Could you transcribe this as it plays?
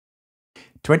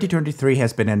2023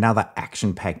 has been another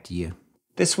action-packed year.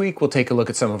 This week, we'll take a look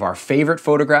at some of our favorite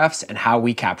photographs and how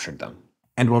we captured them.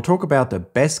 And we'll talk about the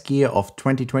best gear of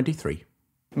 2023.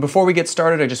 Before we get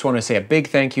started, I just want to say a big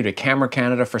thank you to Camera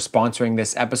Canada for sponsoring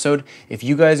this episode. If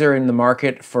you guys are in the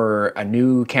market for a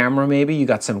new camera, maybe you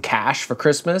got some cash for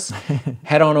Christmas,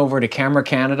 head on over to Camera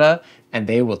Canada and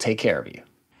they will take care of you.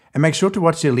 And make sure to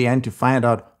watch till the end to find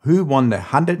out who won the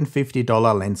 $150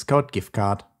 Lenscout gift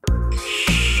card.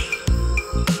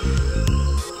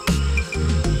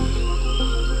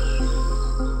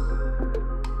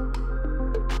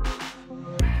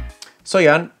 So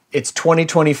Jan, it's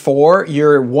 2024.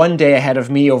 You're one day ahead of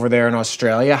me over there in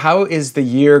Australia. How is the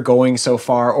year going so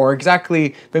far? Or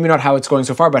exactly, maybe not how it's going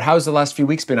so far, but how's the last few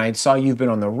weeks been? I saw you've been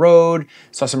on the road,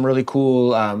 saw some really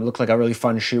cool, looked like a really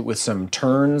fun shoot with some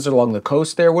turns along the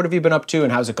coast there. What have you been up to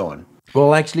and how's it going?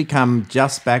 Well, I actually come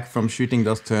just back from shooting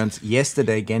those turns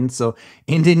yesterday again. So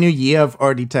in the new year, I've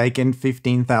already taken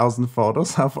 15,000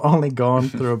 photos. I've only gone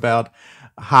through about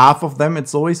half of them.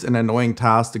 It's always an annoying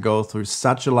task to go through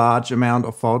such a large amount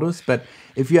of photos. But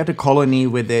if you're at a colony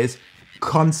where there's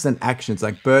constant actions,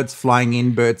 like birds flying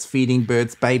in, birds feeding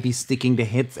birds, babies sticking their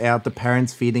heads out, the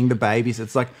parents feeding the babies,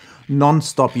 it's like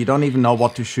non-stop. You don't even know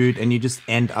what to shoot and you just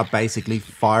end up basically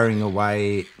firing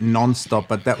away non-stop.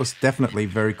 But that was definitely a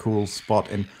very cool spot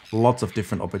and lots of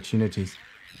different opportunities.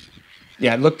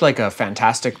 Yeah, it looked like a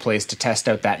fantastic place to test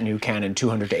out that new Canon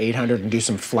 200 to 800 and do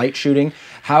some flight shooting.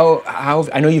 How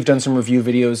I know you've done some review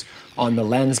videos on the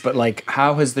lens, but like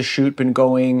how has the shoot been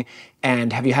going?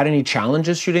 And have you had any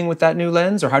challenges shooting with that new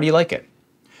lens, or how do you like it?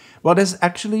 Well, this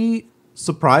actually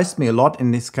surprised me a lot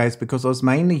in this case because I was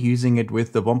mainly using it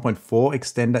with the 1.4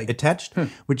 extender attached,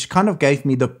 which kind of gave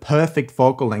me the perfect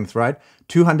focal length, right?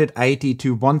 280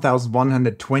 to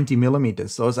 1120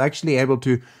 millimeters. So I was actually able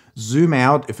to zoom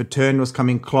out if a turn was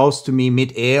coming close to me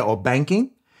mid-air or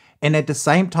banking. And at the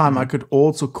same time, I could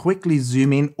also quickly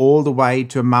zoom in all the way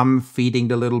to a mum feeding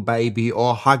the little baby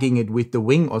or hugging it with the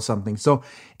wing or something. So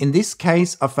in this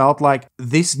case, I felt like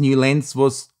this new lens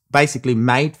was basically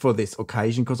made for this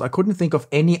occasion because I couldn't think of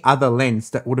any other lens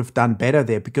that would have done better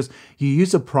there, because you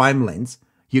use a prime lens,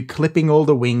 you're clipping all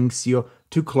the wings, you're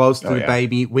too close to the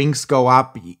baby, wings go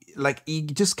up, like you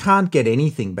just can't get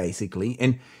anything basically.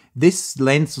 And this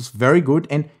lens was very good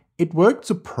and it worked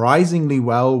surprisingly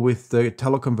well with the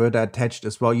teleconverter attached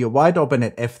as well. You're wide open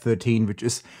at f13, which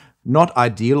is not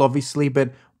ideal obviously,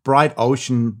 but bright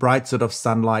ocean, bright sort of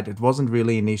sunlight, it wasn't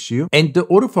really an issue. And the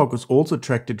autofocus also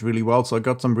tracked it really well. So I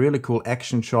got some really cool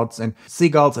action shots and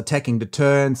seagulls attacking the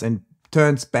turns and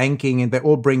turns banking, and they're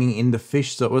all bringing in the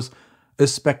fish. So it was a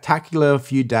spectacular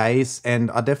few days,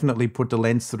 and I definitely put the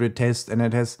lens through a test, and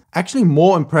it has actually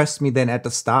more impressed me than at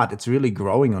the start. It's really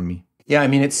growing on me. Yeah, I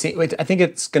mean, I think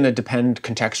it's going to depend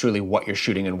contextually what you're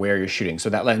shooting and where you're shooting. So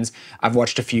that lens, I've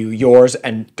watched a few yours,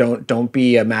 and don't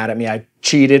be mad at me. I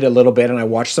cheated a little bit, and I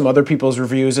watched some other people's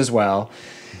reviews as well.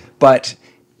 But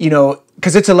you know,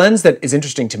 because it's a lens that is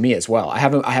interesting to me as well. I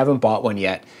haven't bought one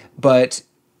yet, but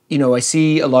you know, I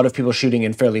see a lot of people shooting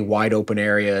in fairly wide open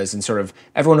areas, and sort of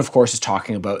everyone, of course, is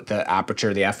talking about the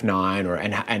aperture, the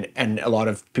f9, and a lot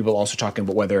of people also talking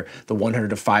about whether the 100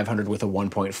 to 500 with a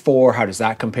 1.4, how does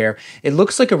that compare? It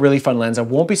looks like a really fun lens. I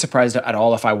won't be surprised at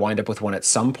all if I wind up with one at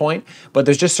some point, but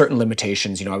there's just certain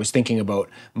limitations. You know, I was thinking about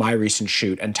my recent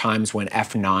shoot and times when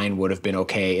f9 would have been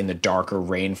okay in the darker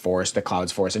rainforest, the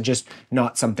clouds forest, and just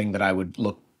not something that I would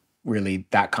look really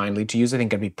that kindly to use. I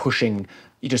think I'd be pushing,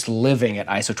 just living at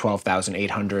ISO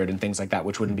 12,800 and things like that,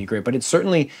 which wouldn't be great. But it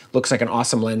certainly looks like an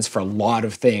awesome lens for a lot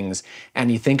of things.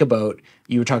 And you think about,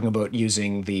 you were talking about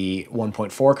using the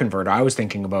 1.4 converter. I was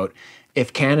thinking about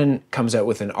if Canon comes out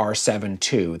with an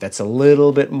R7 II that's a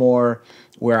little bit more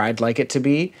where I'd like it to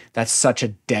be, that's such a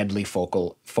deadly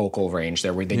focal range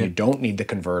there, where then you don't need the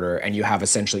converter and you have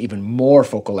essentially even more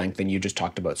focal length than you just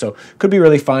talked about. So could be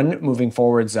really fun moving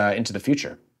forwards into the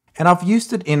future. And I've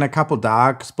used it in a couple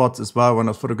dark spots as well when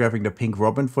I was photographing the pink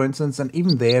robin, for instance, and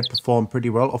even there it performed pretty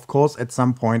well. Of course, at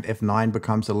some point f9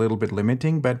 becomes a little bit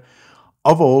limiting, but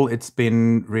overall it's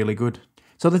been really good.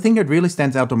 So the thing that really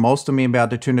stands out the most to me about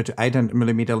the 200 to 800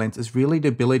 millimeter lens is really the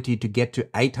ability to get to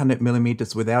 800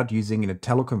 millimeters without using a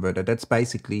teleconverter. That's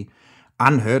basically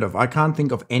unheard of. I can't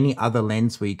think of any other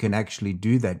lens where you can actually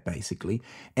do that basically.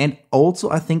 And also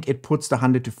I think it puts the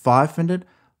 100 to 500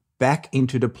 back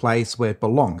into the place where it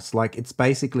belongs. Like it's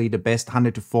basically the best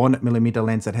 100 to 400 millimeter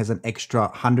lens that has an extra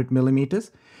 100 millimeters.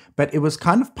 But it was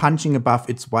kind of punching above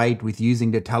its weight with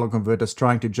using the teleconverters,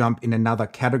 trying to jump in another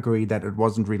category that it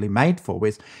wasn't really made for.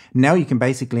 Whereas now you can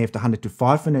basically have the 100 to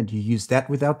 500, you use that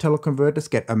without teleconverters,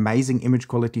 get amazing image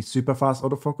quality, super fast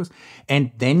autofocus.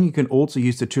 And then you can also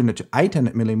use the 200 to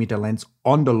 800 millimeter lens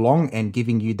on the long end,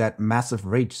 giving you that massive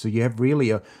reach. So you have really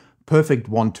a perfect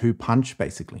 1-2 punch,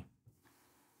 basically.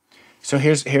 So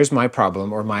here's my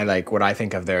problem, or my like what I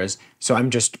think of there is, so I'm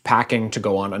just packing to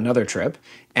go on another trip,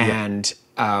 and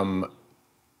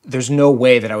there's no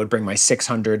way that I would bring my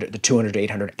 600, the 200 to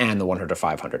 800, and the 100 to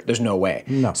 500. There's no way.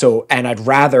 No. So, and I'd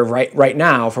rather right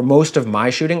now for most of my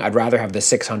shooting, I'd rather have the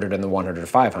 600 and the 100 to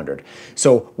 500.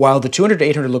 So while the 200 to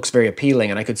 800 looks very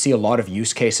appealing, and I could see a lot of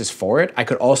use cases for it, I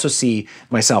could also see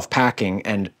myself packing,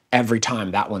 and every time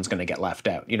that one's going to get left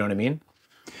out. You know what I mean?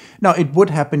 No, it would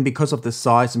happen because of the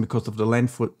size and because of the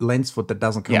lens foot that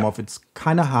doesn't come off. It's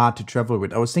kind of hard to travel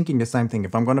with. I was thinking the same thing.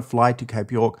 If I'm going to fly to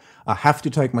Cape York, I have to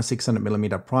take my 600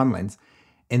 millimeter prime lens.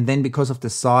 And then because of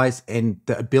the size and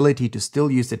the ability to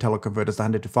still use the teleconverters, the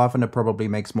 100 to 500 probably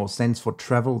makes more sense for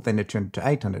travel than the 200 to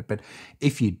 800. But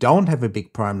if you don't have a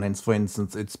big prime lens, for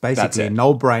instance, it's basically a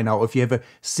no-brainer. Or if you have a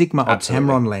Sigma or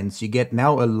Tamron lens, you get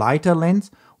now a lighter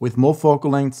lens with more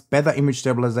focal lengths, better image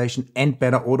stabilization, and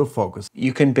better autofocus.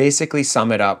 You can basically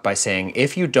sum it up by saying,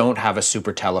 if you don't have a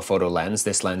super telephoto lens,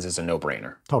 this lens is a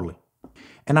no-brainer. Totally.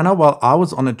 And I know while I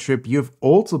was on a trip, you've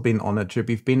also been on a trip.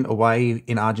 You've been away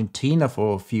in Argentina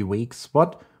for a few weeks.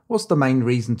 What was the main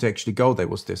reason to actually go there?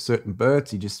 Was there certain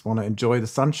birds? You just want to enjoy the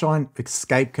sunshine,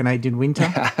 escape Canadian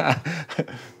winter?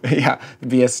 Yeah,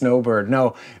 be a snowbird.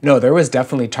 No, there was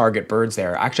definitely target birds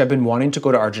there. Actually, I've been wanting to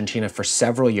go to Argentina for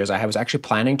several years. I was actually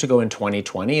planning to go in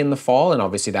 2020 in the fall, and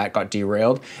obviously that got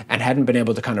derailed and hadn't been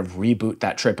able to kind of reboot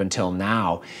that trip until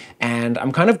now. And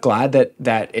I'm kind of glad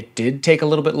that it did take a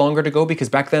little bit longer to go, because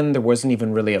back then there wasn't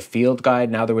even really a field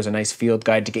guide. Now there was a nice field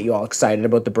guide to get you all excited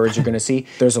about the birds you're going to see.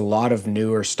 There's a lot of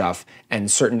newer stuff and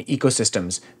certain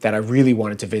ecosystems that I really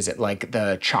wanted to visit, like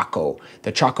the Chaco.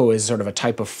 The Chaco is sort of a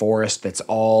type of forest that's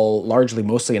all largely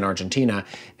mostly in Argentina,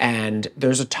 and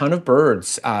there's a ton of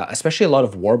birds, especially a lot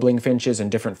of warbling finches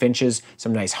and different finches,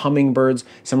 some nice hummingbirds,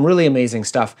 some really amazing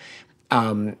stuff.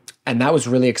 And that was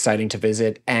really exciting to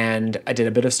visit. And I did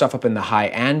a bit of stuff up in the high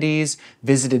Andes,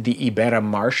 visited the Ibera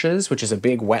marshes, which is a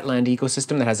big wetland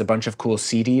ecosystem that has a bunch of cool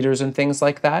seed eaters and things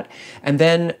like that. And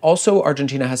then also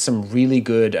Argentina has some really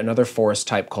good, another forest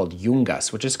type called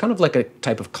yungas, which is kind of like a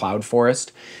type of cloud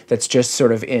forest that's just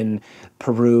sort of in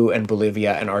Peru and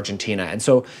Bolivia and Argentina. And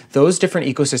so those different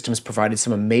ecosystems provided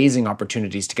some amazing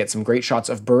opportunities to get some great shots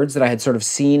of birds that I had sort of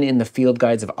seen in the field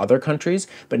guides of other countries,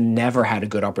 but never had a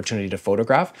good opportunity to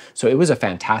photograph. So it was a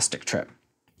fantastic trip.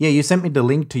 Yeah, you sent me the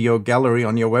link to your gallery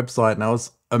on your website, and I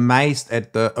was amazed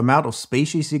at the amount of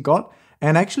species you got,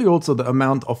 and actually also the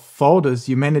amount of photos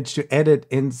you managed to edit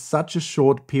in such a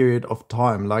short period of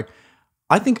time. Like,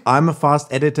 I think I'm a fast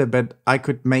editor, but I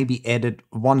could maybe edit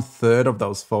 1/3 of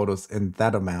those photos in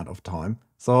that amount of time.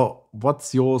 So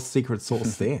what's your secret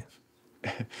sauce there?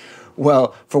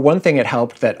 Well, for one thing, it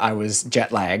helped that I was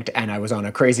jet lagged and I was on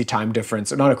a crazy time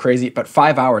difference. Not a crazy, but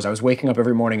 5 hours. I was waking up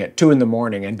every morning at 2 in the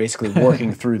morning and basically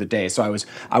working through the day. So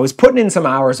I was putting in some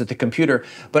hours at the computer,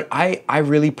 but I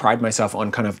really pride myself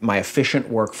on kind of my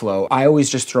efficient workflow. I always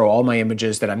just throw all my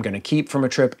images that I'm going to keep from a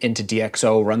trip into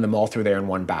DXO, run them all through there in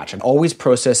one batch. I always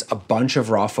process a bunch of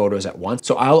raw photos at once.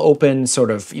 So I'll open sort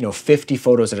of, 50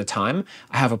 photos at a time.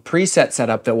 I have a preset set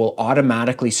up that will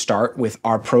automatically start with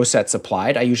our PROSETS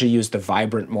applied. I usually use the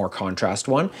vibrant, more contrast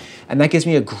one, and that gives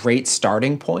me a great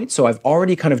starting point. So I've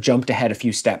already kind of jumped ahead a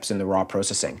few steps in the raw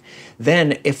processing.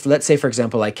 Then if, let's say for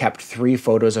example, I kept 3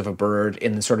 photos of a bird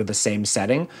in sort of the same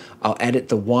setting, I'll edit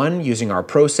the one using our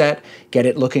ProSet, get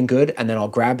it looking good, and then I'll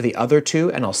grab the other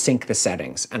 2 and I'll sync the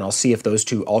settings, and I'll see if those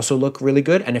 2 also look really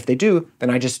good, and if they do, then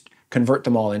I just convert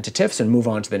them all into TIFFs and move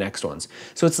on to the next ones.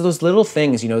 So it's those little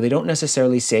things, they don't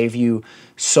necessarily save you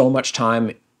so much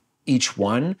time each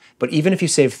one, but even if you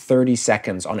save 30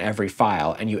 seconds on every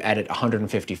file and you edit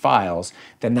 150 files,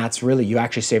 then that's really, you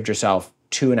actually saved yourself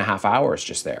 2.5 hours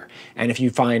just there. And if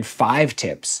you find 5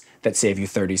 tips that save you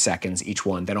 30 seconds each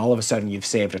one, then all of a sudden you've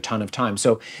saved a ton of time.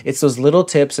 So it's those little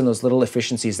tips and those little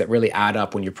efficiencies that really add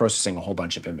up when you're processing a whole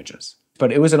bunch of images.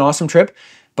 But it was an awesome trip,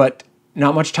 but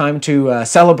not much time to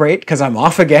celebrate because I'm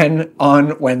off again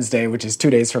on Wednesday, which is 2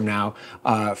 days from now,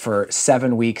 for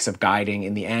 7 weeks of guiding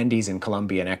in the Andes in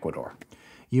Colombia and Ecuador.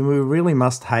 You really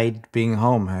must hate being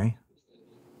home, hey?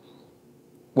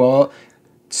 Well,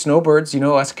 snowbirds,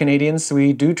 us Canadians,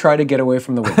 we do try to get away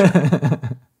from the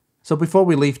winter. So before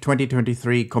we leave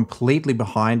 2023 completely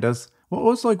behind us, what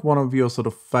was like one of your sort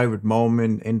of favorite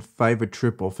moment and favorite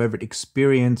trip or favorite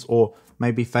experience or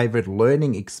maybe favorite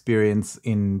learning experience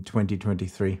in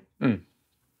 2023?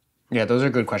 Yeah, those are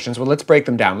good questions. Well, let's break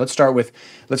them down. Let's start with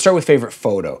favorite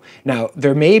photo. Now,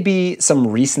 there may be some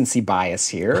recency bias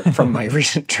here from my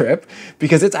recent trip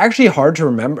because it's actually hard to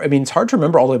remember. I mean, it's hard to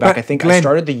remember all the way back. But I think Glenn, I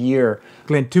started the year.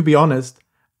 Glenn, to be honest,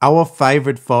 our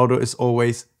favorite photo is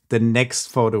always the next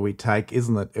photo we take,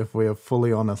 isn't it? If we are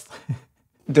fully honest.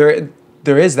 There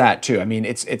is that too. I mean,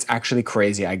 it's actually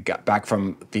crazy. I got back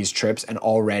from these trips and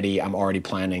I'm already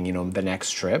planning, the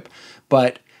next trip.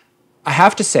 But I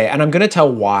have to say, and I'm going to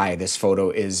tell why this photo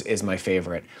is my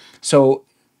favorite. So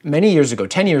many years ago,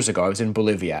 10 years ago, I was in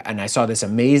Bolivia and I saw this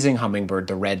amazing hummingbird,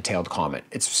 the red-tailed comet.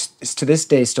 It's to this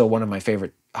day still one of my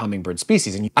favorite hummingbird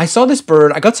species. And I saw this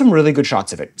bird. I got some really good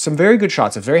shots of it, some very good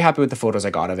shots. I'm very happy with the photos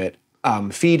I got of it,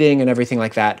 feeding and everything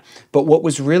like that. But what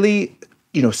was really,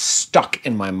 stuck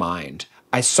in my mind,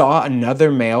 I saw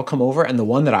another male come over and the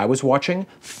one that I was watching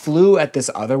flew at this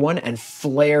other one and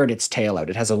flared its tail out.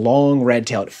 It has a long red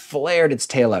tail. It flared its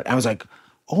tail out. And I was like,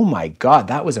 oh my God,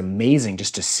 that was amazing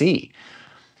just to see.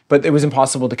 But it was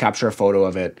impossible to capture a photo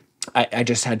of it. I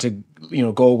just had to,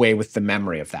 go away with the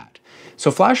memory of that. So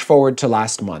flash forward to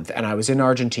last month, and I was in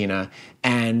Argentina,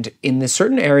 and in this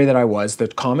certain area that I was, the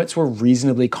comets were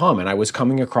reasonably common. I was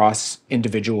coming across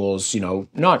individuals, they're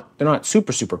not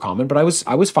super common, but I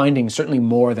was finding certainly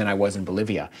more than I was in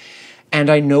Bolivia. And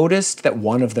I noticed that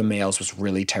one of the males was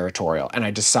really territorial, and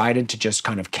I decided to just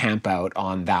kind of camp out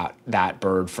on that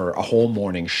bird for a whole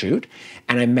morning shoot,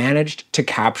 and I managed to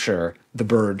capture the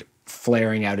bird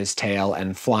flaring out his tail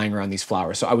and flying around these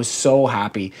flowers. So I was so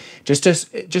happy just to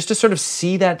sort of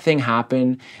see that thing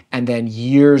happen, and then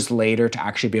years later to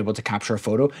actually be able to capture a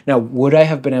photo. Now, would I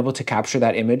have been able to capture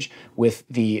that image with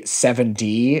the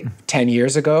 7D 10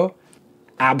 years ago?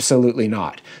 Absolutely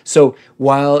not. So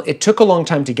while it took a long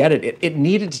time to get it, it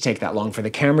needed to take that long for the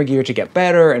camera gear to get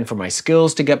better and for my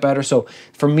skills to get better. So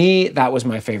for me, that was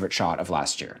my favorite shot of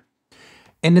last year.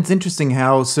 And it's interesting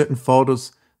how certain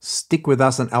photos stick with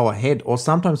us in our head, or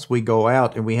sometimes we go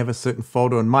out and we have a certain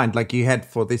photo in mind, like you had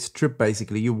for this trip.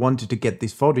 Basically, you wanted to get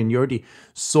this photo and you already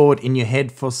saw it in your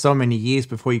head for so many years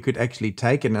before you could actually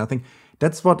take it. And I think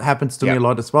that's what happens to me a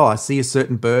lot as well. I see a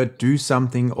certain bird do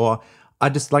something, or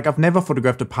I've never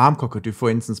photographed a palm cockatoo, for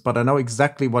instance, but I know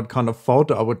exactly what kind of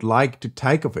photo I would like to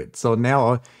take of it. So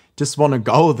now I just want to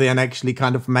go there and actually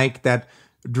kind of make that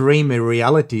dream a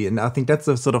reality. And I think that's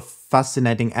a sort of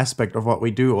fascinating aspect of what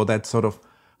we do, or that sort of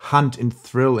hunt and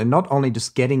thrill, and not only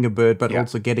just getting a bird, but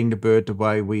also getting the bird the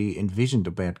way we envisioned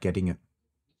about getting it.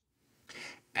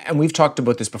 And we've talked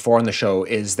about this before on the show,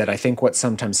 is that I think what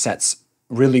sometimes sets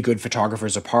really good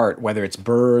photographers apart, whether it's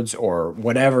birds or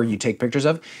whatever you take pictures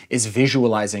of, is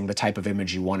visualizing the type of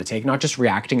image you want to take, not just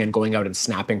reacting and going out and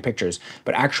snapping pictures,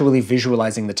 but actually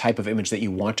visualizing the type of image that you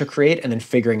want to create and then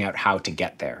figuring out how to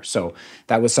get there. So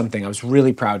that was something I was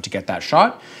really proud to get that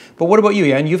shot. But what about you,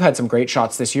 Jan? You've had some great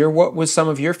shots this year. What was some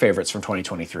of your favorites from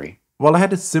 2023? Well, I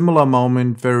had a similar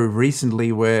moment very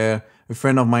recently where a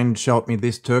friend of mine showed me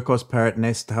this turquoise parrot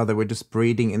nest, how they were just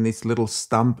breeding in this little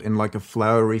stump in like a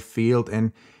flowery field.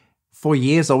 And for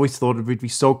years, I always thought it would be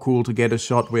so cool to get a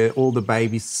shot where all the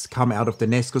babies come out of the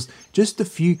nest, because just a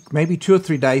few, maybe 2 or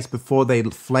 3 days before they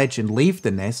fledge and leave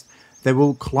the nest, they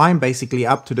will climb basically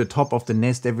up to the top of the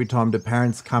nest every time the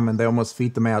parents come, and they almost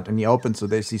feed them out in the open. So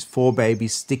there's these 4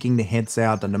 babies sticking their heads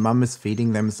out and the mum is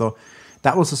feeding them. So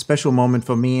that was a special moment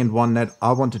for me, and one that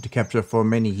I wanted to capture for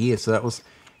many years. So that was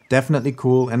definitely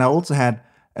cool. And I also had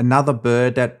another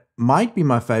bird that might be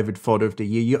my favorite photo of the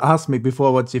year. You asked me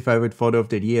before, what's your favorite photo of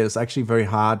the year? It's actually very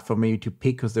hard for me to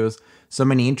pick because there was so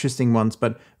many interesting ones.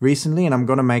 But recently, and I'm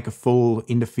going to make a full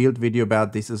in the field video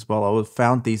about this as well, I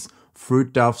found these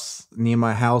fruit doves near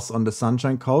my house on the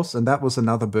Sunshine Coast. And that was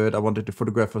another bird I wanted to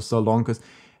photograph for so long, because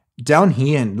down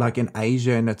here, in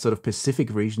Asia and that sort of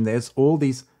Pacific region, there's all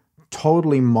these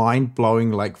totally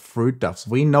mind-blowing like fruit doves.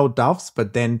 We know doves,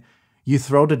 but then you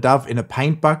throw the dove in a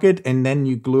paint bucket and then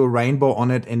you glue a rainbow on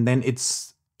it, and then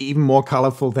it's even more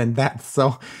colorful than that.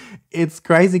 So it's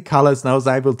crazy colors, and I was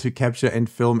able to capture and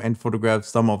film and photograph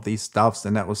some of these doves,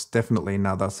 and that was definitely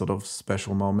another sort of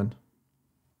special moment.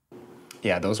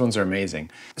 Yeah, those ones are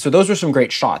amazing. So those were some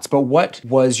great shots, but what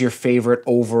was your favorite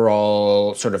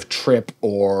overall sort of trip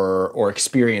or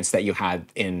experience that you had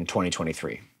in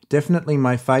 2023? Definitely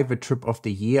my favorite trip of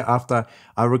the year after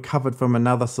I recovered from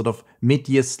another sort of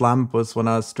mid-year slump was when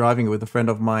I was driving with a friend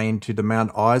of mine to the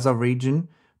Mount Isa region.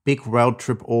 Big road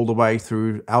trip all the way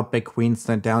through outback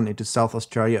Queensland down into South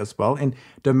Australia as well. And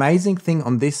the amazing thing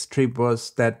on this trip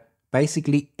was that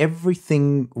basically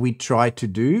everything we tried to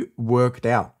do worked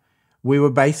out. We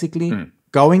were basically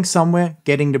going somewhere,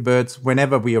 getting the birds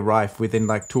whenever we arrive within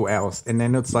like 2 hours. And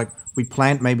then it's like we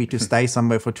planned maybe to stay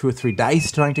somewhere for 2 or 3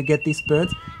 days trying to get these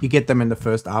birds. You get them in the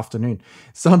first afternoon.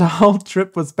 So the whole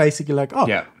trip was basically like,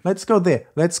 let's go there.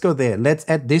 Let's go there. Let's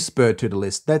add this bird to the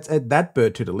list. Let's add that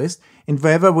bird to the list. And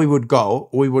wherever we would go,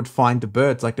 we would find the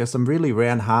birds. Like there's some really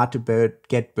rare and hard to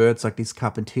get birds like these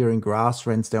Carpentarian grass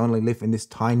wrens. They only live in this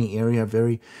tiny area,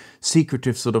 very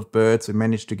secretive sort of birds. We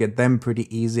managed to get them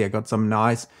pretty easy. I got some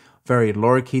nice, very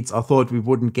lorikeets I thought we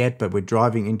wouldn't get, but we're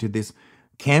driving into this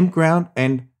campground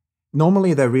and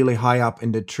normally they're really high up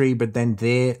in the tree, but then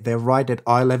they're right at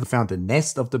eye level. Found a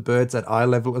nest of the birds at eye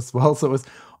level as well. So it was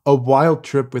a wild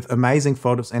trip with amazing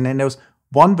photos. And then there was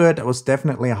one bird that was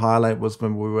definitely a highlight was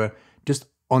when we were just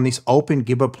on these open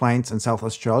gibber plains in South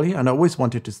Australia. And I always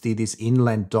wanted to see these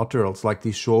inland dotterels, like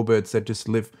these shorebirds that just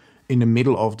live in the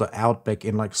middle of the outback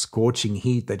in like scorching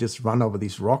heat. They just run over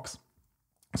these rocks.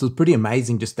 So it's pretty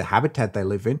amazing just the habitat they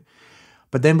live in.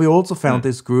 But then we also found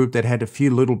this group that had a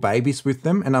few little babies with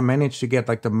them. And I managed to get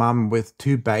like the mum with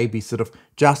 2 babies sort of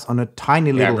just on a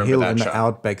tiny little hill in the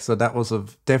outback. So that was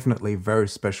definitely a very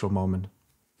special moment.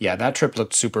 Yeah, that trip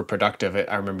looked super productive.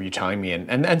 I remember you telling me,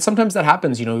 and sometimes that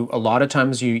happens. You know, a lot of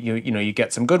times you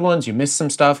get some good ones, you miss some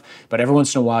stuff, but every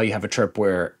once in a while you have a trip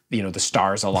where the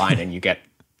stars align and you get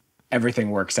everything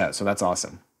works out. So that's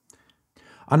awesome.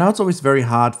 I know it's always very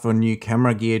hard for new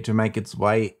camera gear to make its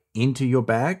way into your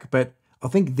bag, but I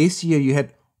think this year you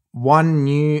had one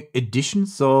new addition.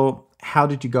 So how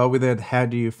did you go with it? How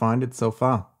do you find it so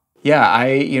far? Yeah,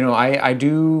 I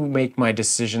do make my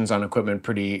decisions on equipment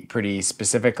pretty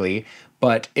specifically,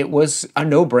 but it was a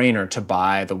no-brainer to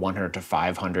buy the 100 to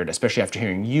 500, especially after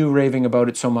hearing you raving about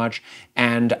it so much.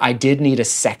 And I did need a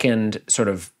second sort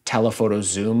of telephoto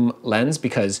zoom lens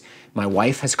because my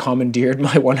wife has commandeered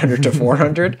my 100 to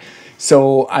 400.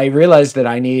 So I realized that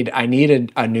I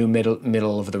needed a new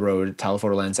middle of the road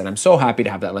telephoto lens, and I'm so happy to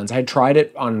have that lens. I had tried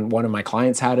it on one of my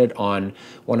clients, had it on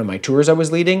one of my tours I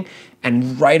was leading,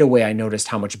 and right away I noticed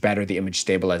how much better the image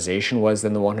stabilization was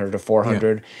than the 100 to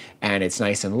 400, and it's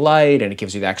nice and light, and it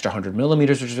gives you the extra 100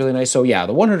 millimeters, which is really nice. So yeah,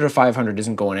 the 100 to 500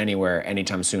 isn't going anywhere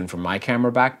anytime soon from my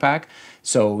camera backpack.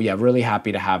 So yeah, really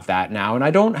happy to have that now. And I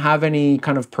don't have any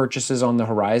kind of purchases on the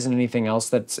horizon, anything else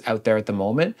that's out there at the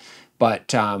moment, but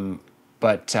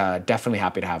definitely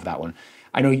happy to have that one.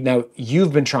 I know now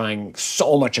you've been trying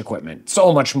so much equipment,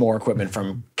 so much more equipment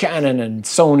from Canon and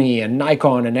Sony and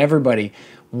Nikon and everybody.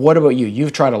 What about you?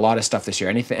 You've tried a lot of stuff this year.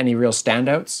 Any real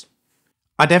standouts?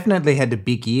 I definitely had a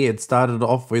big year. It started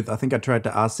off with, I think I tried the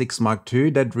R6 Mark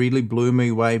II. That really blew me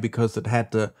away because it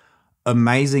had the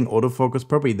amazing autofocus,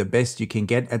 probably the best you can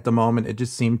get at the moment. It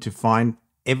just seemed to find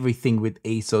everything with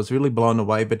ease. So I was really blown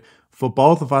away. But for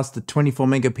both of us, the 24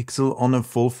 megapixel on a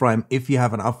full frame, if you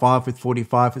have an R5 with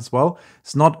 45 as well,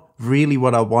 it's not really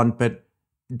what I want, but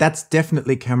that's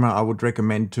definitely a camera I would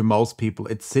recommend to most people.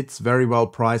 It sits very well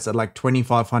priced at like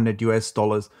 $2,500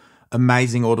 US.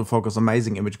 Amazing autofocus,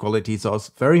 amazing image quality. So I was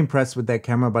very impressed with that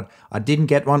camera, but I didn't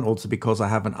get one also because I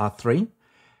have an R3.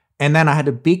 And then I had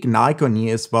a big Nikon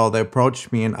year as well. They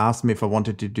approached me and asked me if I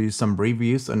wanted to do some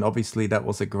reviews. And obviously that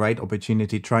was a great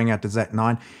opportunity trying out the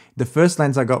Z9. The first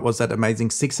lens I got was that amazing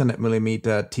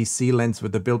 600mm TC lens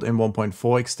with the built-in 1.4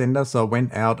 extender. So I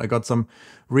went out, I got some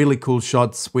really cool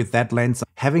shots with that lens.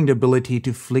 Having the ability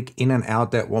to flick in and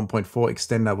out that 1.4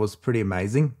 extender was pretty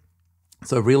amazing.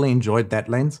 So I really enjoyed that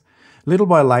lens. A little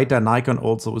while later, Nikon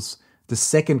also was the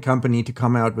second company to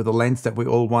come out with a lens that we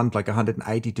all want, like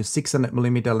 180 to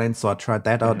 600mm lens. So I tried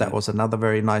that out. That was another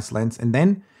very nice lens. And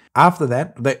then after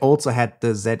that, they also had the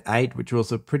Z8, which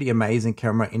was a pretty amazing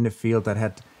camera in the field that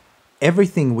had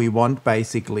everything we want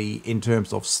basically in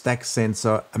terms of stack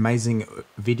sensor, amazing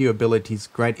video abilities,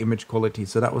 great image quality.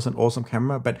 So that was an awesome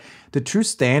camera. But the true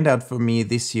standout for me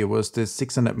this year was the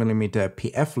 600mm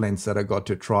PF lens that I got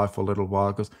to try for a little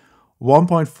while, because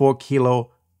 1.4 kilo,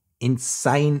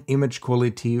 insane image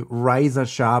quality, razor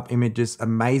sharp images,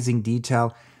 amazing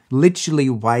detail, literally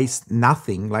waste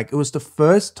nothing. Like, it was the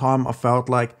first time I felt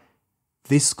like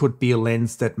this could be a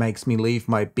lens that makes me leave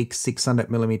my big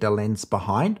 600mm lens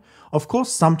behind. Of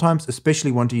course, sometimes, especially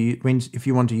if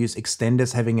you want to use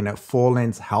extenders, having a 4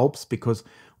 lens helps, because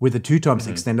with a 2x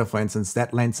extender, for instance,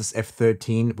 that lens is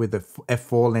f13, with the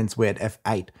f4 lens we're at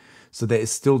f8. So there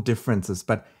is still differences,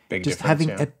 but just having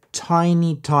a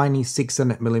tiny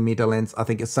 600mm lens, I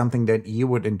think, is something that you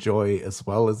would enjoy as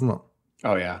well, isn't it?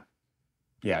 Oh yeah.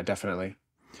 Yeah, definitely.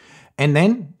 And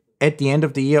then at the end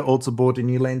of the year, also bought a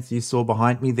new lens. You saw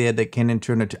behind me there, the Canon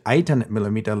 200 to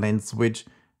 800mm lens, which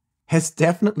has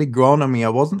definitely grown on me. I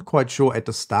wasn't quite sure at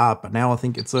the start, but now I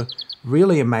think it's a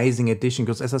really amazing addition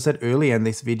because, as I said earlier in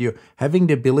this video, having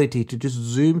the ability to just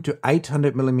zoom to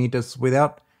 800 millimeters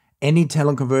without any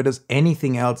teleconverters,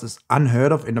 anything else is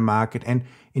unheard of in the market. And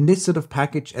in this sort of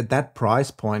package at that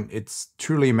price point, it's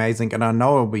truly amazing. And I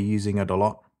know I'll be using it a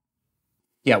lot.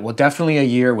 Yeah, well, definitely a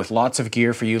year with lots of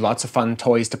gear for you, lots of fun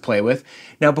toys to play with.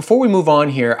 Now, before we move on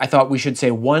here, I thought we should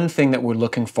say one thing that we're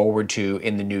looking forward to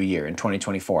in the new year, in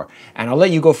 2024. And I'll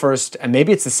let you go first, and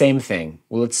maybe it's the same thing.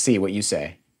 Well, let's see what you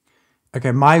say.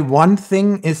 Okay, my one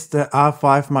thing is the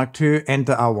R5 Mark II and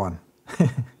the R1.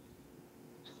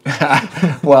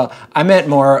 Well, I meant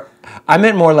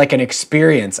more like an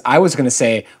experience. I was going to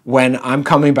say when I'm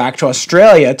coming back to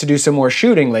Australia to do some more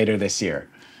shooting later this year.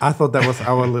 I thought that was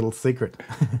our little secret.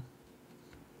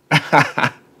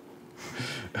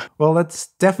 Well, that's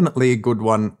definitely a good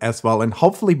one as well. And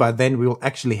hopefully by then we will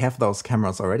actually have those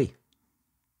cameras already.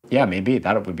 Yeah, maybe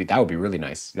that would be really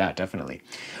nice. Yeah, definitely.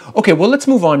 Okay, well, let's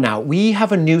move on now. We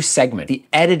have a new segment, the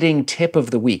editing tip of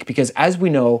the week, because as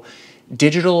we know,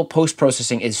 digital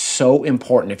post-processing is so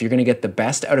important if you're going to get the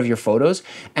best out of your photos.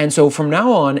 And so from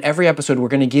now on, every episode, we're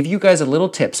going to give you guys a little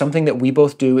tip, something that we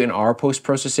both do in our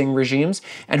post-processing regimes.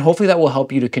 And hopefully that will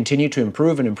help you to continue to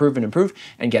improve and improve and improve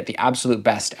and get the absolute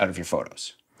best out of your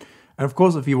photos. And of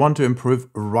course, if you want to improve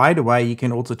right away, you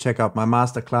can also check out my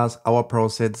masterclass, our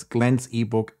PROSETS, Glenn's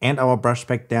ebook, and our brush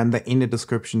pack down there in the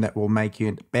description that will make you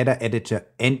a better editor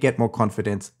and get more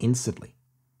confidence instantly.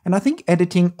 And I think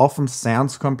editing often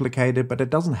sounds complicated, but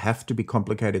it doesn't have to be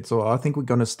complicated. So I think we're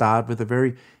going to start with a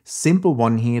very simple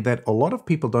one here that a lot of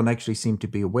people don't actually seem to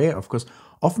be aware of. Because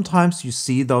oftentimes you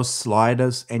see those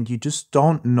sliders and you just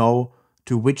don't know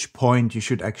to which point you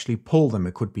should actually pull them.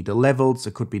 It could be the levels,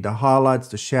 it could be the highlights,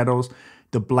 the shadows,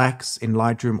 the blacks in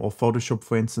Lightroom or Photoshop,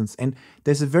 for instance. And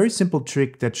there's a very simple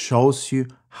trick that shows you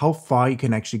how far you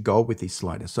can actually go with these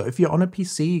sliders. So if you're on a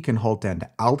PC, you can hold down the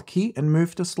Alt key and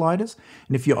move the sliders.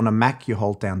 And if you're on a Mac, you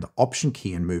hold down the Option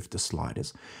key and move the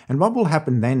sliders. And what will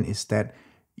happen then is that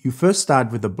you first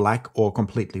start with a black or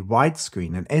completely white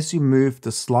screen. And as you move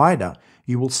the slider,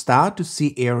 you will start to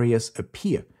see areas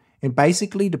appear. And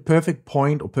basically the perfect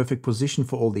point or perfect position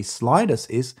for all these sliders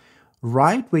is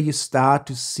right where you start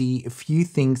to see a few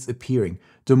things appearing.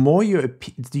 The more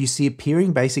you see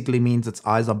appearing basically means its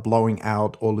eyes are blowing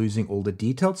out or losing all the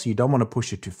details. So you don't want to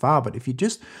push it too far. But if you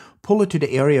just pull it to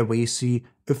the area where you see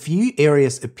a few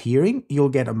areas appearing, you'll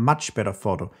get a much better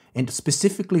photo. And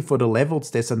specifically for the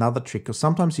levels, there's another trick. Because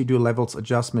sometimes you do a levels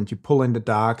adjustment, you pull in the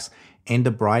darks and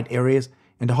the bright areas,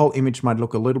 and the whole image might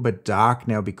look a little bit dark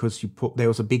now because there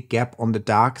was a big gap on the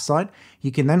dark side.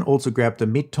 You can then also grab the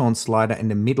mid-tone slider in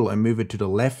the middle and move it to the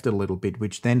left a little bit,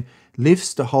 which then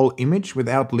lifts the whole image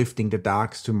without lifting the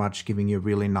darks too much, giving you a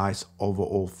really nice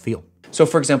overall feel. So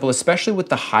for example, especially with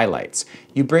the highlights,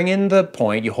 you bring in the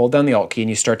point, you hold down the Alt key and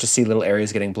you start to see little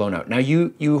areas getting blown out. Now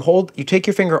you take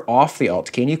your finger off the Alt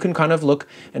key and you can kind of look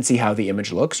and see how the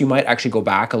image looks. You might actually go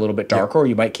back a little bit darker, or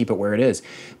you might keep it where it is.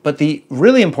 But the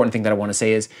really important thing that I want to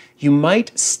say is you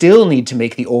might still need to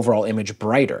make the overall image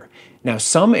brighter. Now,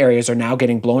 some areas are now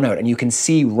getting blown out and you can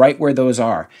see right where those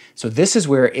are. So this is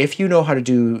where, if you know how to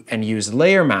do and use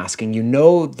layer masking, you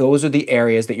know those are the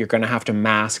areas that you're going to have to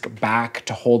mask back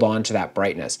to hold on to that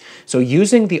brightness. So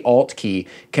using the Alt key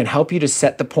can help you to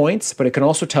set the points, but it can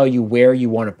also tell you where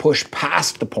you want to push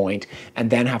past the point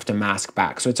and then have to mask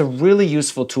back. So it's a really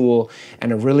useful tool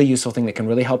and a really useful thing that can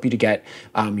really help you to get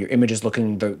your images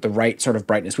looking the right sort of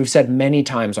brightness. We've said many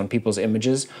times on people's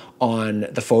images on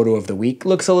the photo of the week,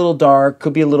 looks a little dark,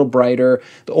 could be a little brighter.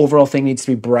 The overall thing needs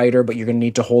to be brighter, but you're going to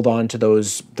need to hold on to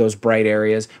those bright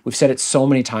areas. We've said it so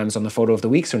many times on the photo of the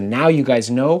week, so now you guys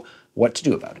know what to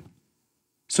do about it.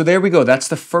 So there we go. That's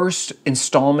the first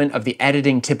installment of the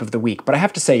editing tip of the week. But I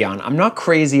have to say, Jan, I'm not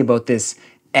crazy about this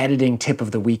editing tip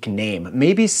of the week name.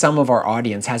 Maybe some of our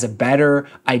audience has a better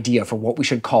idea for what we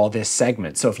should call this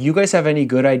segment. So if you guys have any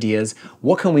good ideas,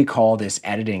 what can we call this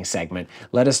editing segment?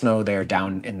 Let us know there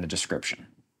down in the description.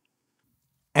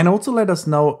 And also let us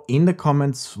know in the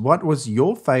comments what was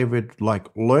your favorite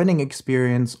learning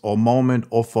experience or moment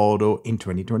or photo in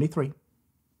 2023.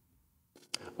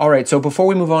 All right, so before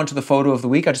we move on to the photo of the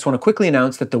week, I just want to quickly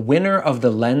announce that the winner of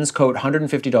the Lenscoat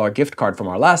 $150 gift card from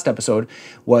our last episode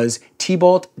was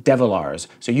Thibault Devillars.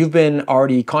 So you've been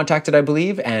already contacted, I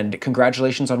believe, and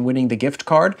congratulations on winning the gift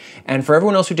card. And for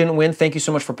everyone else who didn't win, thank you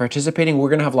so much for participating. We're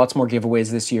going to have lots more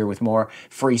giveaways this year with more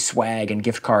free swag and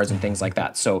gift cards and things like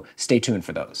that. So stay tuned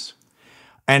for those.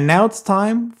 And now it's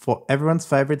time for everyone's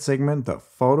favorite segment, the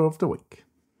photo of the week.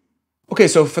 Okay,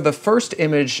 so for the first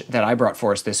image that I brought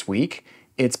for us this week,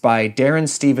 It's by Darren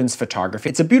Stevens Photography.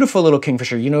 It's a beautiful little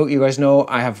kingfisher. You guys know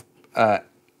I have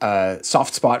a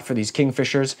soft spot for these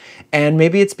kingfishers, and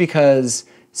maybe it's because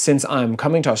since I'm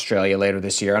coming to Australia later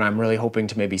this year and I'm really hoping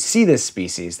to maybe see this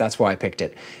species, that's why I picked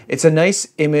it. It's a nice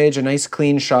image, a nice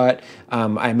clean shot.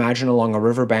 I imagine along a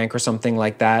riverbank or something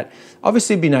like that.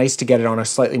 Obviously it'd be nice to get it on a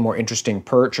slightly more interesting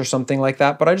perch or something like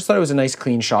that, but I just thought it was a nice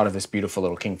clean shot of this beautiful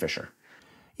little kingfisher.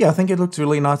 Yeah, I think it looks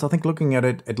really nice. I think looking at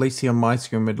it, at least here on my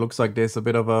screen, it looks like there's a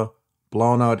bit of a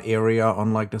blown out area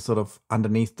on like the sort of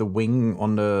underneath the wing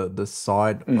on the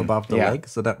side above the leg.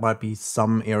 So that might be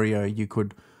some area you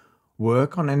could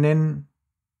work on. And then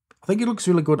I think it looks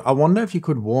really good. I wonder if you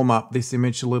could warm up this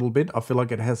image a little bit. I feel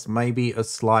like it has maybe a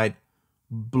slight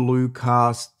blue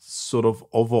cast sort of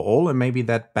overall, and maybe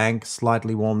that bank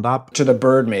slightly warmed up. To the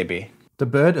bird maybe. The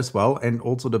bird as well, and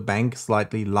also the bank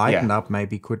slightly lightened up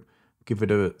maybe could give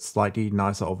it a slightly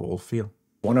nicer overall feel.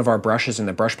 One of our brushes in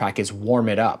the brush pack is warm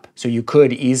it up. So you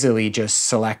could easily just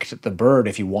select the bird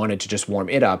if you wanted to just warm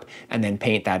it up and then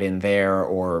paint that in there,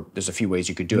 or there's a few ways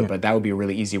you could do it, but that would be a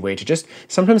really easy way to just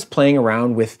sometimes playing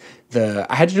around with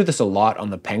I had to do this a lot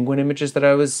on the penguin images that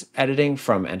I was editing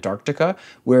from Antarctica,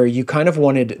 where you kind of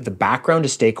wanted the background to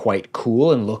stay quite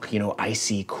cool and look,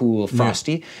 icy, cool,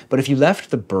 frosty. But if you left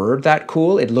the bird that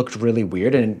cool, it looked really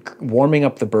weird, and warming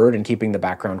up the bird and keeping the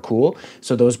background cool.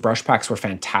 So those brush packs were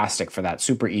fantastic for that.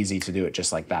 Super easy to do it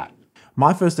just like that.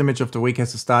 My first image of the week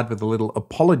has to start with a little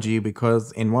apology,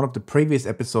 because in one of the previous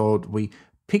episodes, we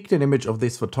picked an image of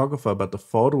this photographer, but the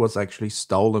photo was actually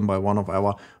stolen by one of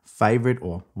our favorite,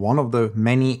 or one of the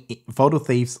many photo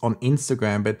thieves on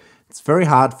Instagram. But it's very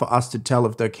hard for us to tell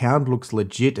if the account looks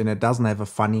legit and it doesn't have a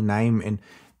funny name and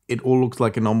it all looks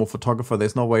like a normal photographer.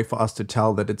 There's no way for us to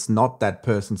tell that it's not that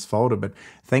person's photo, but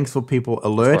thanks for people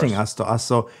alerting us to us.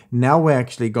 So now we're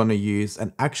actually going to use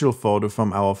an actual photo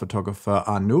from our photographer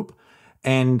Anoop.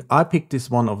 And I picked this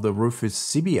one of the Rufus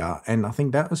Sibia, and I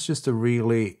think that was just a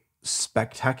really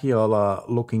spectacular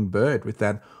looking bird with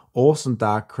that awesome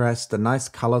dark crest, the nice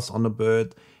colors on the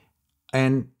bird.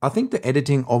 And I think the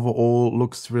editing overall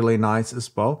looks really nice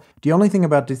as well. The only thing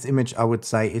about this image I would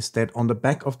say is that on the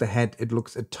back of the head, it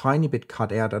looks a tiny bit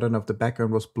cut out. I don't know if the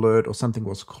background was blurred or something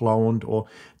was cloned or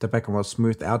the background was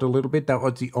smoothed out a little bit. That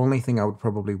was the only thing I would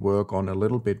probably work on a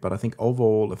little bit, but I think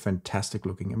overall a fantastic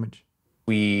looking image.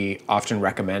 We often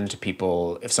recommend to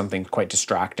people, if something's quite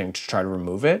distracting, to try to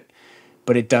remove it.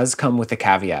 But it does come with a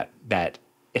caveat that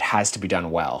it has to be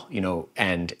done well,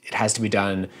 and it has to be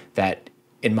done that,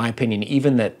 in my opinion,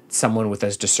 even that someone with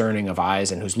as discerning of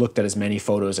eyes and who's looked at as many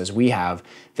photos as we have,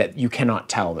 that you cannot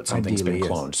tell that something's been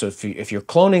cloned. So if you're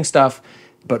cloning stuff,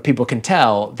 but people can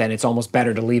tell, then it's almost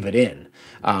better to leave it in.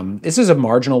 This is a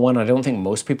marginal one. I don't think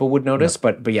most people would notice,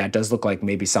 but yeah, it does look like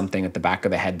maybe something at the back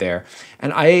of the head there.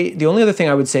 And the only other thing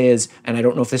I would say is, and I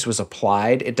don't know if this was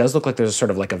applied, it does look like there's sort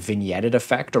of like a vignetted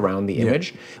effect around the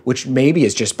image, which maybe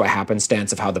is just by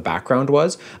happenstance of how the background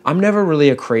was. I'm never really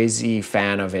a crazy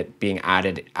fan of it being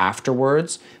added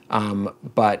afterwards,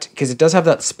 but because it does have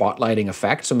that spotlighting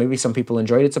effect, so maybe some people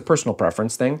enjoy it. It's a personal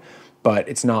preference thing, but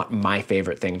it's not my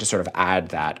favorite thing to sort of add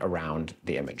that around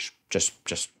the image.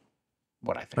 Just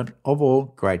what I think. But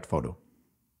overall, great photo.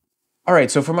 All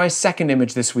right, so for my second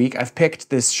image this week, I've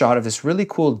picked this shot of this really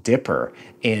cool dipper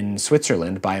in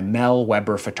Switzerland by Mel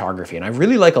Weber Photography. And I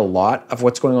really like a lot of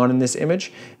what's going on in this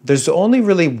image. There's only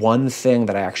really one thing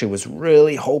that I actually was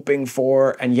really hoping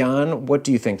for. And Jan, what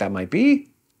do you think that might be?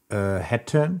 Head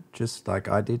turn, just like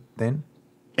I did then.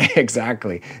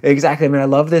 Exactly. I mean, I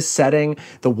love this setting,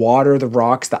 the water, the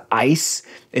rocks, the ice.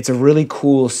 It's a really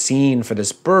cool scene for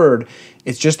this bird.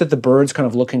 It's just that the bird's kind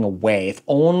of looking away. If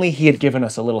only he had given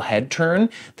us a little head turn,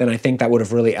 then I think that would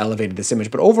have really elevated this image.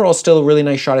 But overall, still a really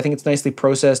nice shot. I think it's nicely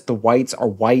processed. The whites are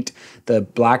white. The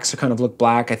blacks kind of look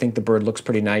black. I think the bird looks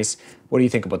pretty nice. What do you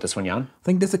think about this one, Jan? I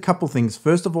think there's a couple things.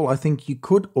 First of all, I think you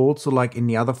could also, like in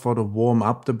the other photo, warm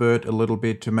up the bird a little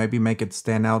bit to maybe make it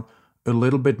stand out a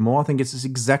little bit more. I think this is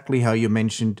exactly how you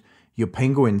mentioned your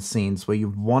penguin scenes, where you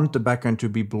want the background to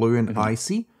be blue and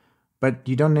icy, but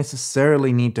you don't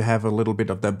necessarily need to have a little bit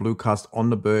of that blue cast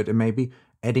on the bird, and maybe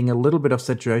adding a little bit of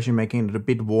saturation, making it a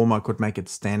bit warmer, could make it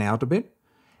stand out a bit.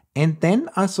 And then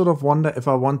I sort of wonder if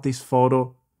I want this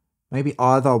photo maybe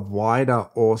either wider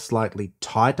or slightly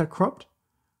tighter cropped.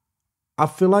 I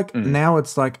feel like now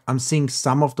it's like I'm seeing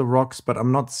some of the rocks, but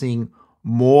I'm not seeing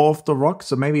more of the rock.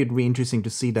 So maybe it'd be interesting to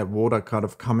see that water kind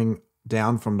of coming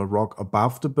down from the rock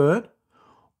above the bird.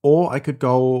 Or I could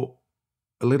go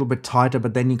a little bit tighter,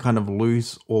 but then you kind of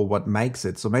lose all what makes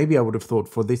it. So maybe I would have thought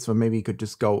for this one, maybe you could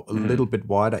just go a little bit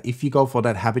wider. If you go for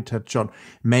that habitat shot,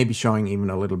 maybe showing even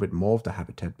a little bit more of the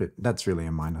habitat, but that's really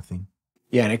a minor thing.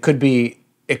 Yeah, and it could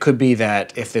be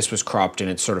that if this was cropped in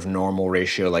its sort of normal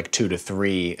ratio, like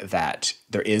 2:3, that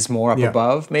there is more up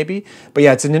above, maybe. But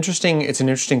yeah, it's an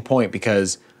interesting point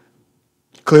because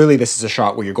clearly this is a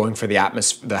shot where you're going for the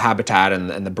the habitat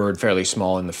and the bird fairly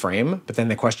small in the frame. But then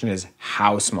the question is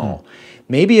how small?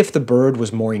 Maybe if the bird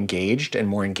was more engaged and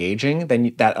more engaging,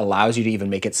 then that allows you to even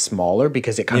make it smaller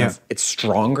because it kind of, it's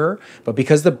stronger. But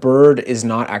because the bird is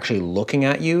not actually looking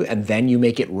at you and then you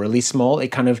make it really small,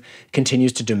 it kind of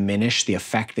continues to diminish the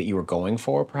effect that you were going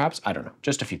for, perhaps. I don't know.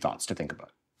 Just a few thoughts to think about.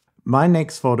 My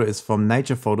next photo is from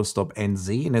Nature Photo Stop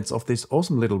NZ, and it's of this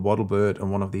awesome little wattle bird and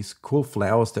one of these cool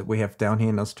flowers that we have down here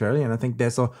in Australia. And I think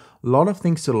there's a lot of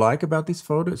things to like about this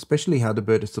photo, especially how the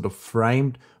bird is sort of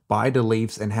framed by the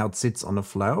leaves and how it sits on the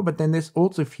flower. But then there's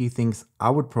also a few things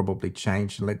I would probably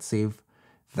change. And let's see if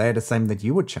they're the same that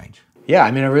you would change. Yeah,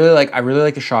 I mean, I really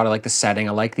like the shot. I like the setting.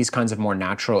 I like these kinds of more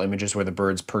natural images where the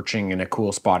bird's perching in a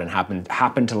cool spot and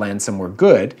happen to land somewhere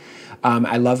good.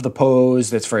 I love the pose.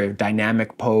 That's very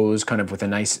dynamic pose, kind of with a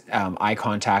nice eye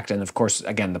contact, and of course,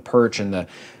 again, the perch and the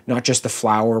not just the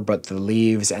flower, but the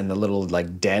leaves and the little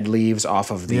like dead leaves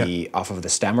off of the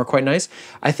stem are quite nice.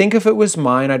 I think if it was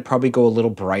mine, I'd probably go a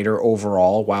little brighter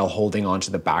overall while holding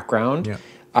onto the background.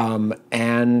 Yeah.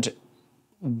 And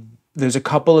there's a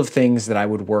couple of things that I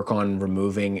would work on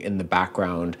removing in the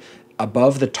background.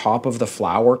 Above the top of the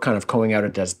flower, kind of going out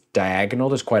at diagonal,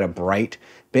 there's quite a bright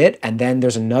bit. And then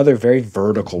there's another very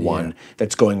vertical one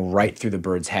that's going right through the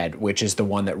bird's head, which is the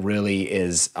one that really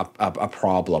is a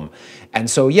problem. And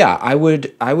so, yeah, I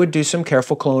would do some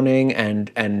careful cloning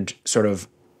and sort of,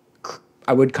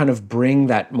 I would kind of bring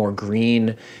that more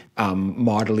green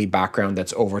modelly background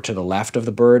that's over to the left of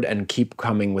the bird and keep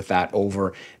coming with that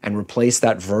over and replace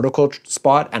that vertical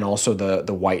spot and also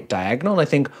the white diagonal. And I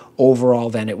think overall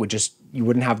then it would just, you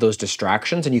wouldn't have those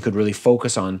distractions and you could really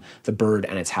focus on the bird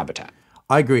and its habitat.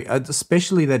 I agree,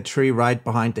 especially that tree right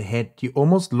behind the head. You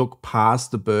almost look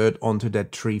past the bird onto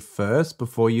that tree first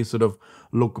before you sort of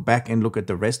look back and look at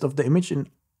the rest of the image. And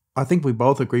I think we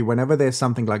both agree whenever there's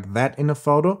something like that in a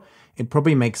photo, it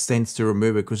probably makes sense to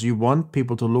remove it because you want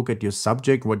people to look at your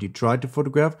subject, what you tried to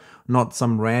photograph, not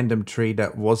some random tree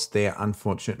that was there,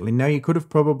 unfortunately. Now, you could have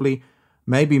probably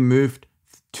maybe moved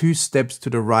 2 steps to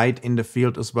the right in the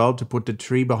field as well to put the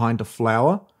tree behind the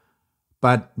flower,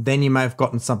 but then you may have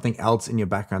gotten something else in your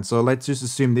background. So let's just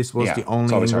assume this was the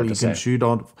only angle you can shoot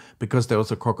on because there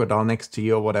was a crocodile next to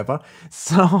you or whatever.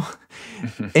 So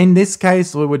in this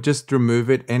case, we would just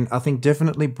remove it. And I think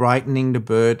definitely brightening the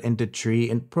bird and the tree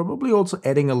and probably also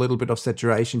adding a little bit of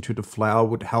saturation to the flower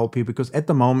would help you because at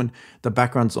the moment, the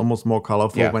background's almost more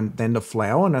colorful than the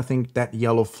flower. And I think that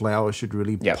yellow flower should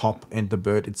really pop and the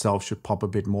bird itself should pop a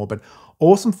bit more. But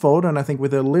awesome photo, and I think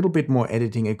with a little bit more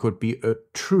editing, it could be a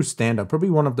true standout. Probably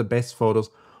one of the best photos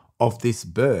of this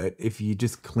bird if you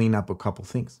just clean up a couple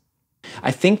things.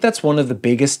 I think that's one of the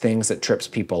biggest things that trips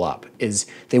people up is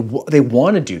they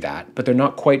want to do that, but they're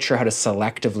not quite sure how to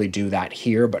selectively do that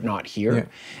here, but not here. Yeah.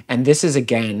 And this is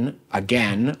again,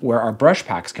 where our brush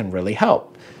packs can really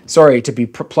help. Sorry to be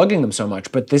plugging them so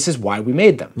much, but this is why we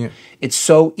made them. Yeah. It's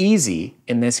so easy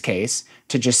in this case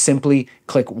to just simply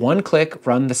one click,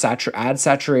 run the add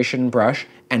saturation brush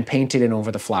and paint it in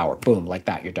over the flower. Boom, like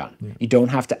that, you're done. Yeah. You don't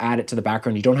have to add it to the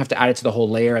background. You don't have to add it to the whole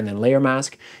layer and then layer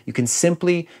mask. You can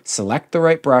simply select the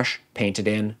right brush, paint it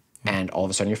in, and all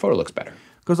of a sudden your photo looks better.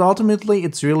 Because ultimately,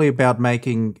 it's really about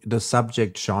making the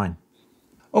subject shine.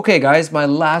 Okay, guys, my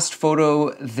last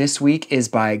photo this week is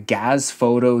by Gaz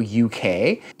Photo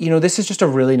UK. You know, this is just a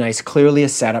really nice, clearly a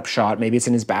setup shot. Maybe it's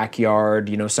in his backyard,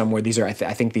 you know, somewhere. These are, I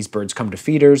think these birds come to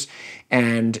feeders,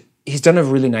 and he's done a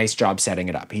really nice job setting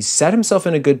it up. He's set himself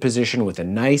in a good position with a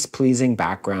nice, pleasing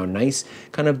background, nice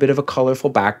kind of bit of a colorful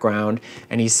background,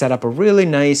 and he's set up a really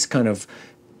nice kind of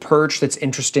perch that's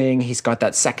interesting. He's got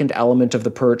that second element of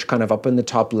the perch kind of up in the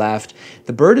top left.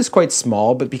 The bird is quite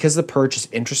small, but because the perch is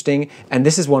interesting, and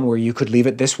this is one where you could leave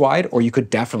it this wide, or you could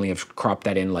definitely have cropped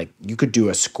that in, like you could do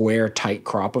a square tight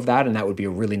crop of that, and that would be a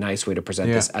really nice way to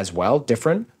present this as well.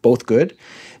 Different, both good.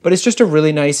 But it's just a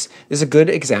really nice, it's a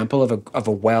good example of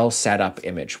a well set up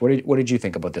image. What did you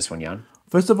think about this one, Jan?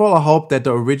 First of all, I hope that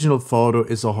the original photo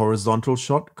is a horizontal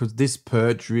shot because this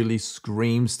perch really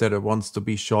screams that it wants to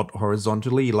be shot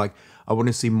horizontally. Like, I want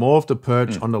to see more of the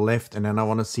perch on the left and then I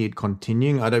want to see it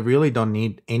continuing. I really don't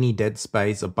need any dead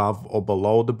space above or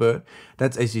below the bird.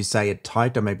 That's, as you say, a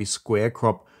tighter, maybe square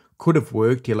crop could have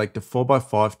worked here. Like the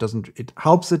 4x5 doesn't, it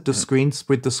helps it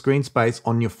with the screen space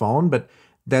on your phone, but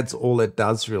that's all it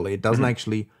does really. It doesn't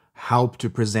actually help to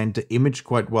present the image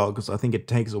quite well because I think it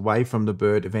takes away from the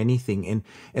bird, if anything, and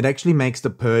it actually makes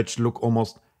the perch look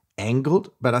almost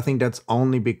angled, but I think that's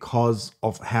only because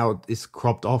of how it is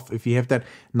cropped off. If you have that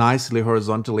nicely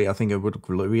horizontally, I think it would look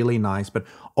really nice. But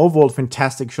overall,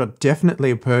 fantastic shot.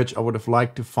 Definitely a perch I would have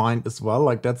liked to find as well.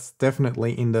 Like that's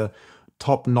definitely in the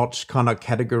top-notch kind of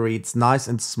category. It's nice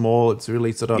and small. It's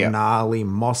really sort of gnarly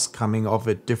moss coming off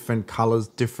it, different colors,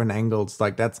 different angles.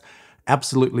 Like that's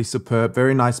absolutely superb.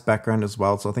 Very nice background as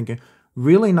well. So I think a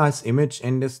really nice image,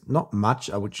 and there's not much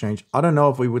I would change. I don't know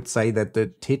if we would say that the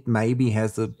tit maybe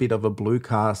has a bit of a blue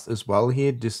cast as well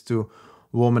here, just to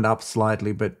warm it up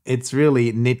slightly, but it's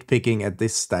really nitpicking at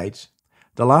this stage.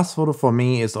 The last photo for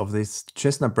me is of this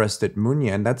chestnut-breasted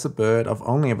munya, and that's a bird I've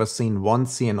only ever seen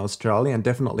once here in Australia, and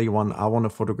definitely one I want to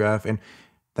photograph, and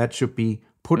that should be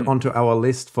put onto our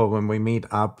list for when we meet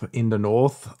up in the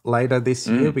north later this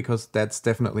year, because that's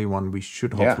definitely one we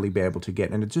should hopefully be able to get.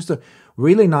 And it's just a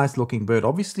really nice looking bird.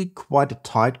 Obviously quite a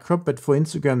tight crop, but for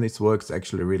Instagram this works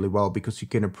actually really well because you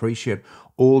can appreciate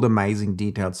all the amazing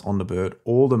details on the bird,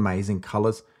 all the amazing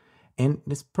colors. And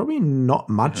there's probably not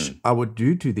much I would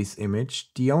do to this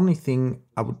image. The only thing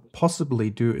I would possibly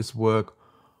do is work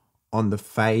on the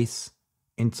face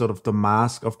and sort of the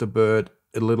mask of the bird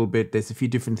a little bit. There's a few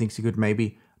different things you could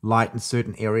maybe lighten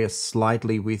certain areas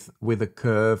slightly with a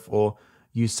curve, or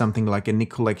use something like a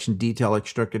Nick Collection detail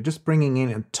extractor, just bringing in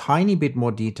a tiny bit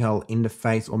more detail in the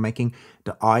face or making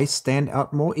the eyes stand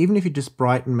out more. Even if you just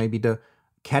brighten maybe the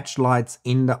catch lights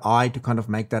in the eye to kind of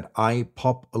make that eye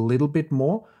pop a little bit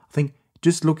more. I think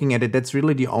just looking at it, that's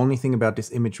really the only thing about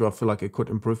this image where I feel like it could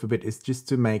improve a bit, is just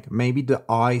to make maybe the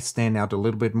eye stand out a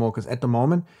little bit more, because at the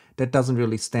moment that doesn't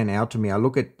really stand out to me. I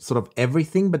look at sort of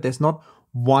everything, but there's not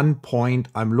one point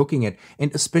I'm looking at,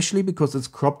 and especially because it's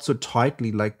cropped so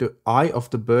tightly, like the eye of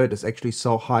the bird is actually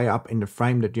so high up in the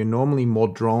frame that you're normally more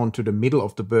drawn to the middle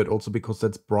of the bird, also because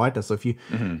that's brighter. So if you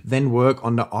then work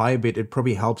on the eye a bit, it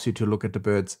probably helps you to look at the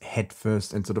bird's head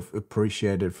first and sort of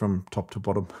appreciate it from top to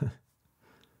bottom.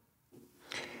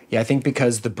 Yeah, I think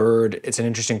because the bird, it's an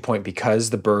interesting point, because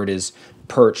the bird is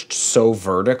perched so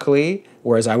vertically,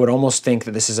 whereas I would almost think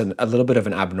that this is a little bit of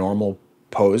an abnormal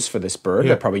pose for this bird.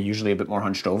 They're probably usually a bit more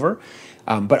hunched over.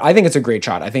 But I think it's a great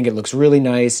shot. I think it looks really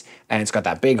nice, and it's got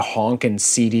that big honkin'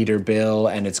 seed eater bill,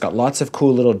 and it's got lots of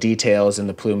cool little details in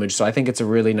the plumage. So I think it's a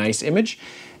really nice image.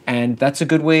 And that's a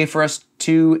good way for us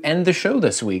to end the show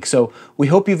this week. So we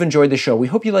hope you've enjoyed the show. We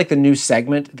hope you like the new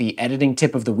segment, the editing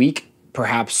tip of the week,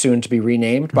 perhaps soon to be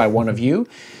renamed by one of you.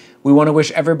 We want to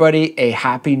wish everybody a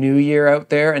happy new year out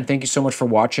there, and thank you so much for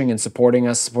watching and supporting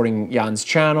us, supporting Jan's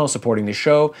channel, supporting the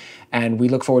show, and we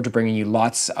look forward to bringing you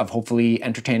lots of hopefully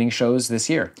entertaining shows this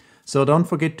year. So don't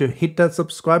forget to hit that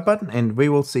subscribe button, and we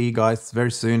will see you guys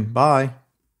very soon. Bye.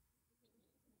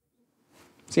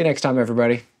 See you next time,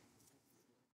 everybody.